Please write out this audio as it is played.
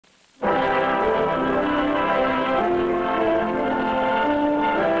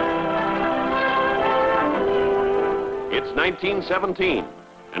1917,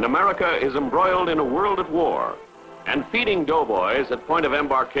 and America is embroiled in a world at war. And feeding doughboys at point of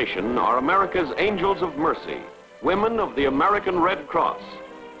embarkation are America's angels of mercy, women of the American Red Cross.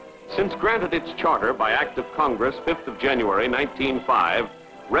 Since granted its charter by Act of Congress 5th of January 1905,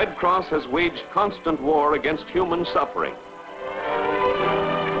 Red Cross has waged constant war against human suffering.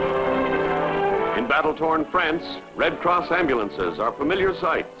 In battle-torn France, Red Cross ambulances are familiar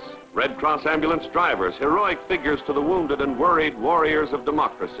sights. Red Cross ambulance drivers, heroic figures to the wounded and worried warriors of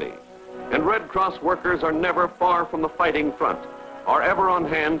democracy. And Red Cross workers are never far from the fighting front, are ever on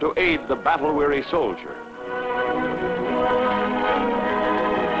hand to aid the battle-weary soldier.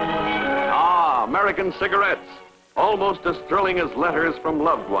 Ah, American cigarettes, almost as thrilling as letters from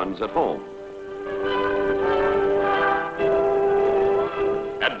loved ones at home.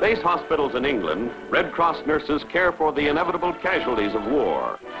 At base hospitals in England, Red Cross nurses care for the inevitable casualties of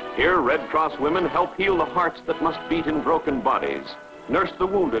war. Here, Red Cross women help heal the hearts that must beat in broken bodies, nurse the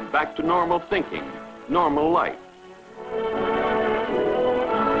wounded back to normal thinking, normal life.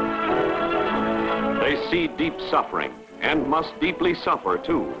 They see deep suffering and must deeply suffer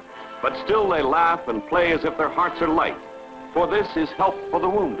too, but still they laugh and play as if their hearts are light, for this is help for the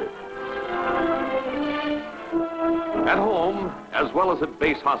wounded. At home, as well as at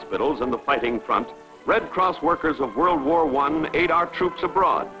base hospitals and the fighting front, Red Cross workers of World War I aid our troops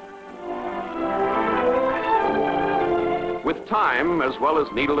abroad. With time, as well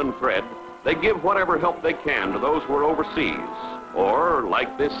as needle and thread, they give whatever help they can to those who are overseas, or,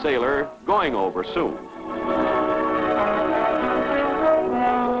 like this sailor, going over soon.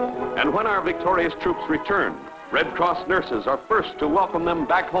 And when our victorious troops return, Red Cross nurses are first to welcome them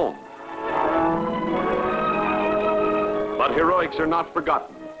back home. But heroics are not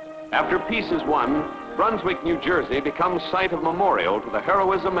forgotten. After peace is won, Brunswick, New Jersey becomes site of memorial to the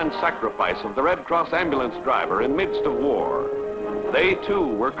heroism and sacrifice of the Red Cross ambulance driver in midst of war. They too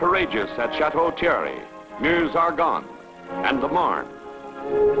were courageous at Chateau Thierry, Meuse-Argonne, and the Marne.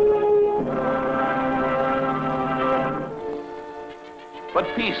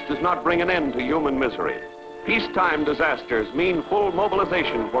 But peace does not bring an end to human misery. Peacetime disasters mean full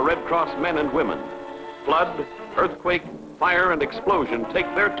mobilization for Red Cross men and women. Flood, earthquake, fire, and explosion take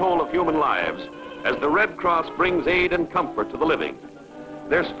their toll of human lives as the Red Cross brings aid and comfort to the living.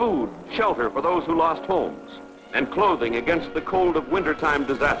 There's food, shelter for those who lost homes, and clothing against the cold of wintertime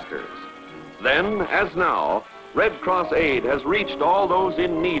disasters. Then, as now, Red Cross aid has reached all those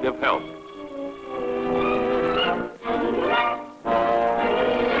in need of help.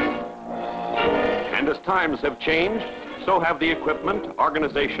 And as times have changed, so have the equipment,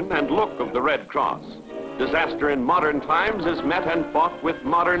 organization, and look of the Red Cross. Disaster in modern times is met and fought with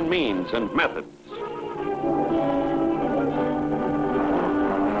modern means and methods.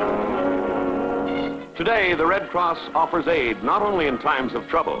 Today, the Red Cross offers aid not only in times of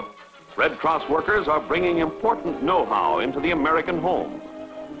trouble. Red Cross workers are bringing important know-how into the American home.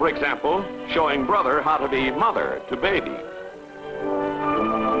 For example, showing brother how to be mother to baby.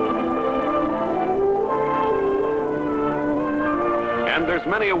 And there's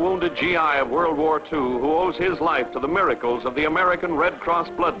many a wounded GI of World War II who owes his life to the miracles of the American Red Cross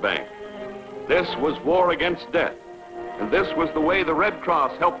Blood Bank. This was war against death, and this was the way the Red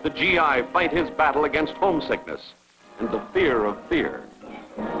Cross helped the GI fight his battle against homesickness and the fear of fear.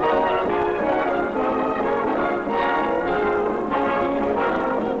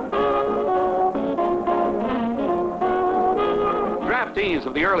 Draftees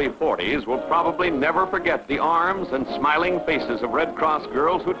of the early 40s will probably never forget the arms and smiling faces of Red Cross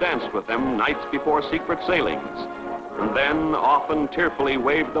girls who danced with them nights before secret sailings, and then often tearfully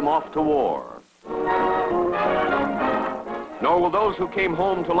waved them off to war. Nor will those who came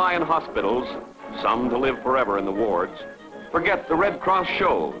home to lie in hospitals, some to live forever in the wards, forget the Red Cross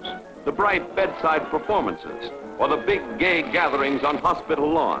shows, the bright bedside performances, or the big gay gatherings on hospital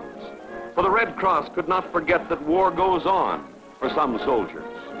lawns. For the Red Cross could not forget that war goes on for some soldiers.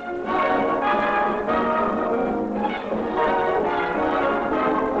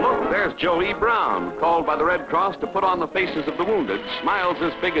 Look, there's Joe E. Brown, called by the Red Cross to put on the faces of the wounded, smiles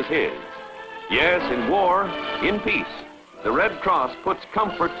as big as his. Yes, in war, in peace, the Red Cross puts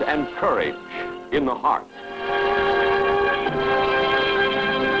comfort and courage in the heart.